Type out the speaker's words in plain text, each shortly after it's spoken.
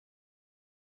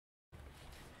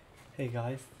Hey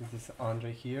guys, this is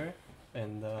Andrei here,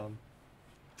 and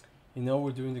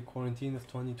we're doing the quarantine of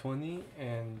 2020,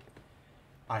 and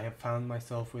I have found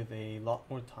myself with a lot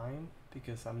more time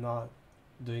because I'm not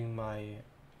doing my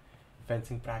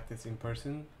fencing practice in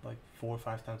person like 4 or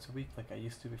 5 times a week like I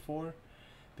used to before.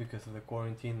 Because of the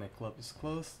quarantine, my club is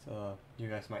closed. You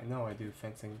guys might know I do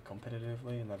fencing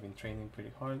competitively, and I've been training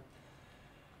pretty hard.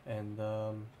 And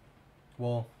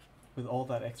well, with all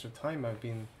that extra time, I've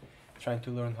been trying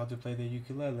to learn how to play the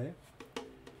ukulele,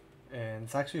 and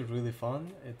it's actually really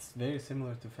fun. It's very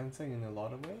similar to fencing in a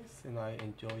lot of ways, and I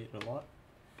enjoy it a lot.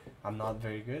 I'm not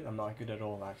very good. I'm not good at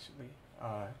all, actually.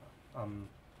 I'm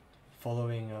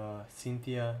following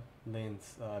Cynthia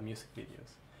Lin's music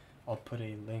videos. I'll put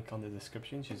a link on the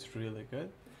description. She's really good.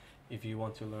 If you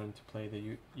want to learn to play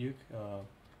the uke,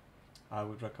 I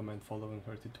would recommend following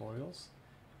her tutorials.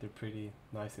 They're pretty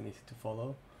nice and easy to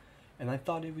follow. And I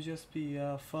thought it would just be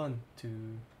fun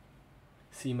to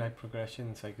see my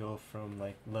progression as I go from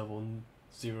like level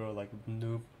 0, like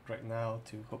noob right now,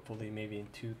 to hopefully maybe in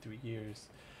 2 3 years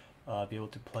be able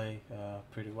to play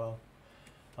pretty well.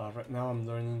 Right now I'm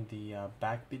learning the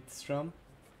backbeat strum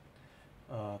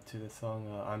to the song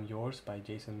I'm Yours by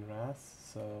Jason Mraz.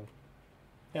 So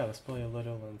yeah, let's play a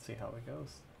little and see how it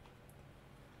goes.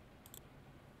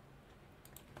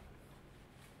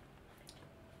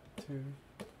 2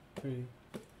 3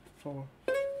 4.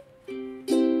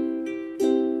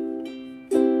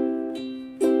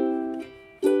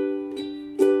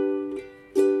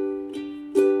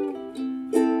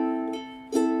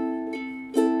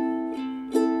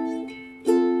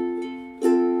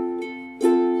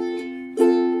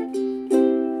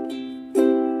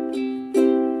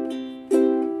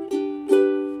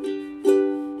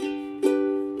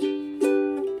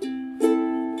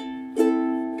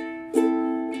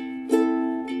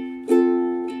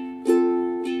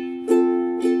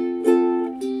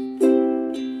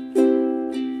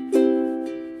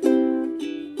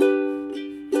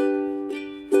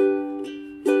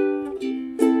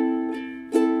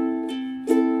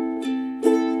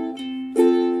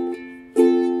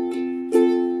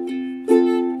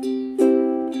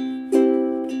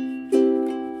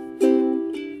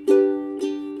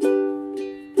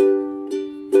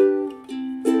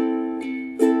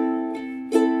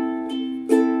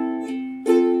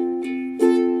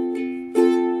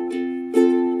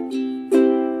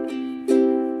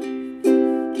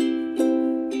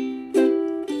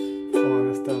 Oh, I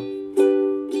messed up.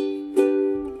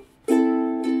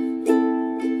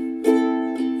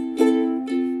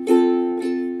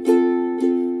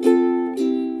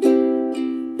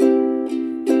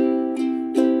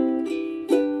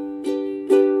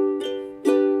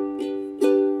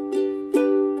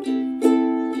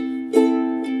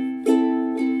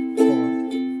 Hold on.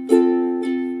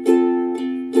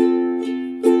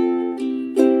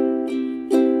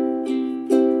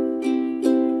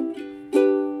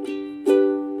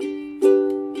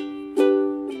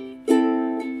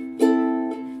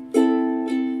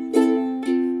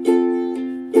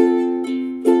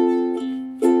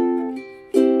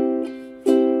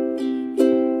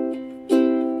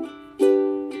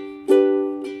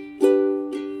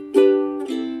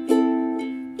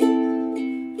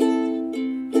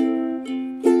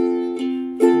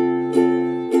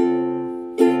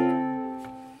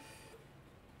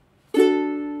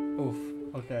 Oof.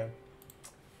 Okay.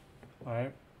 All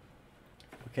right.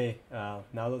 Okay.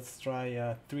 Now let's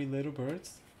try Three Little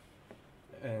Birds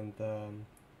and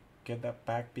get that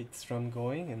backbeat strum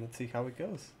going, and let's see how it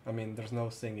goes. I mean, there's no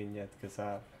singing yet because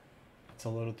it's a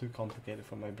little too complicated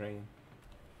for my brain,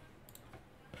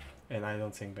 and I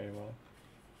don't sing very well.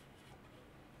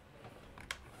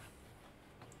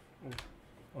 Oof.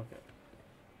 Okay.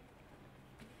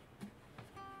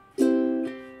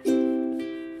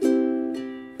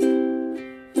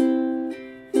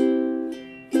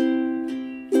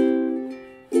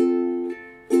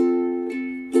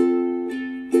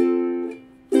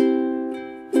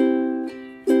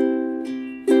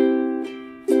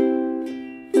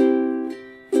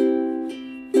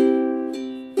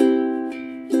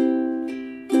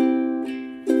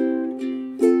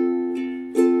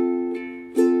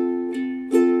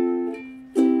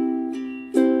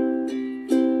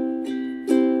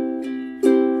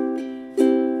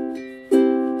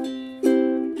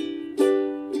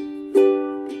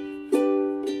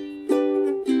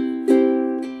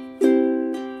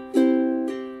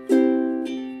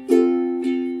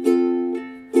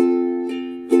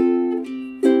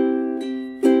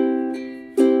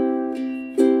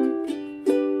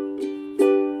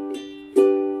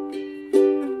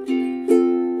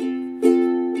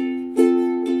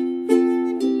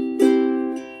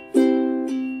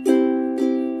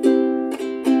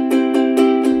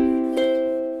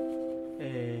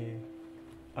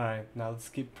 Alright, now let's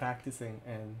keep practicing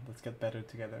and let's get better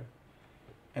together.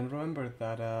 And remember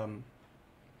that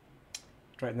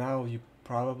right now you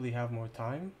probably have more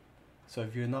time, so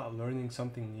if you're not learning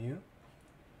something new,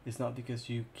 it's not because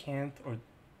you can't or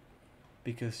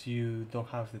because you don't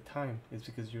have the time, it's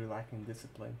because you're lacking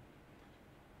discipline,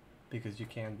 because you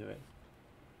can do it.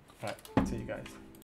 Alright, see you guys.